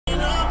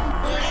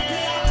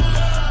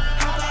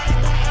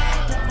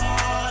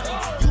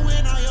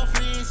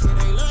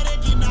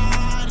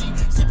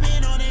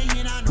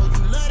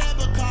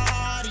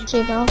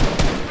pussy, bro.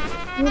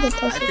 Give me the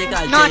pussy. I think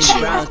I Not James you.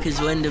 Brown,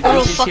 cause when the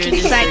Little bitches fucking hear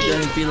this, they're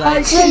faggot. gonna be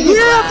like, Yeah,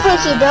 you're a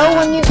pussy, bro.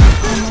 When you.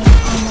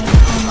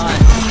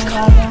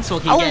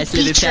 smoking I gas, will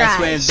living beat your fast,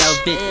 wearing ass.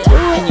 velvet.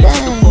 Can you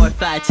take a 4 or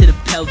 5 to the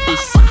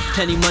pelvis?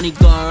 Plenty money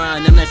going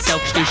around, I'm not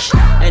selfish.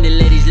 And the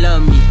ladies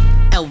love me,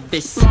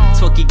 Elvis.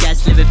 Smoking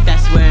gas, living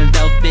fast, wearing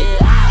velvet.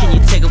 Can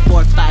you take a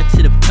 4 or 5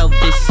 to the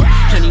pelvis?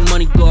 Plenty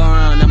money going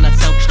around, I'm not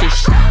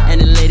selfish.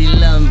 And the ladies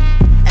love me,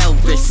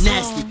 Elvis.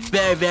 Nasty,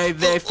 very, very,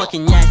 very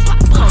fucking nasty.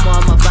 Come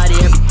on my body,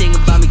 everything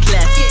about me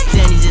classy.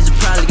 Zannies is a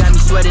problem, got me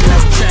sweating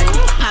like a track.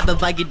 Pop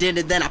if I get in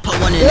it, then I put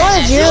one in the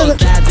ass. You a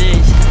bad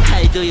bitch, how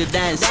you do your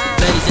dance?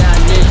 Baby's out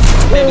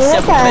niggas, maybe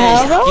What 7 the hell,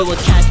 bands. bro? You a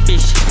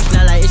catfish,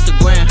 not like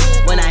Instagram.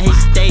 When I hit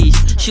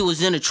stage, she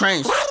was in a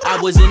trance. I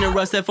was in a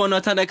rush, that for no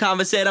time to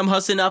conversate. I'm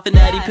hustling off an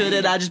addy pill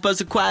that I just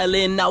busted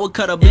quietly. And I would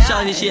cut a bitch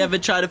out if she ever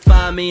try to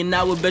find me. And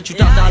I would bet you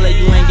top dollar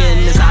you ain't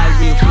getting as high as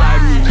me. Apply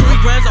me. 3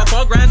 grams or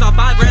 4 grams or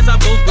 5 grams, I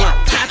both one.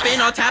 Tap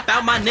in or tap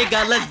out, my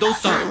nigga, let's do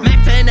some.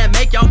 Mac 10 that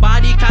make your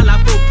body call a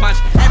fruit punch.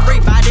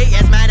 Everybody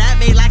is mad at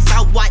me like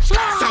so what? So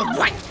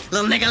what?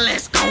 Little nigga,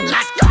 let's go.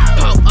 Like,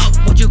 pull up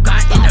what you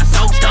got in the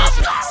soap up.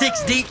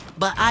 6 deep,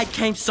 but I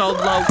came so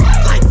low.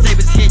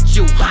 Lightsabers hit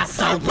you, hot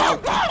so low.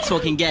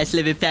 Smoking gas,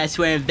 living fast,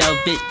 wearing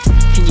velvet.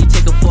 Can you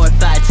take a 4 or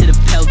 5 to the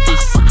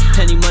pelvis?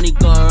 Plenty money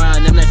going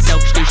around, I'm not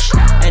selfish.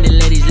 And the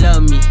ladies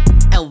love me,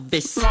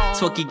 Elvis.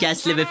 Smoking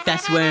gas, living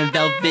fast, wearing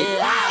velvet.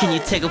 Can you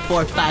take a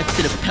 4 or 5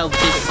 to the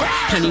pelvis?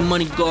 Plenty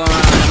money going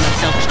around, I'm not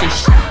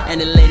selfish.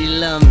 And the ladies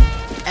love me,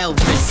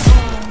 Elvis.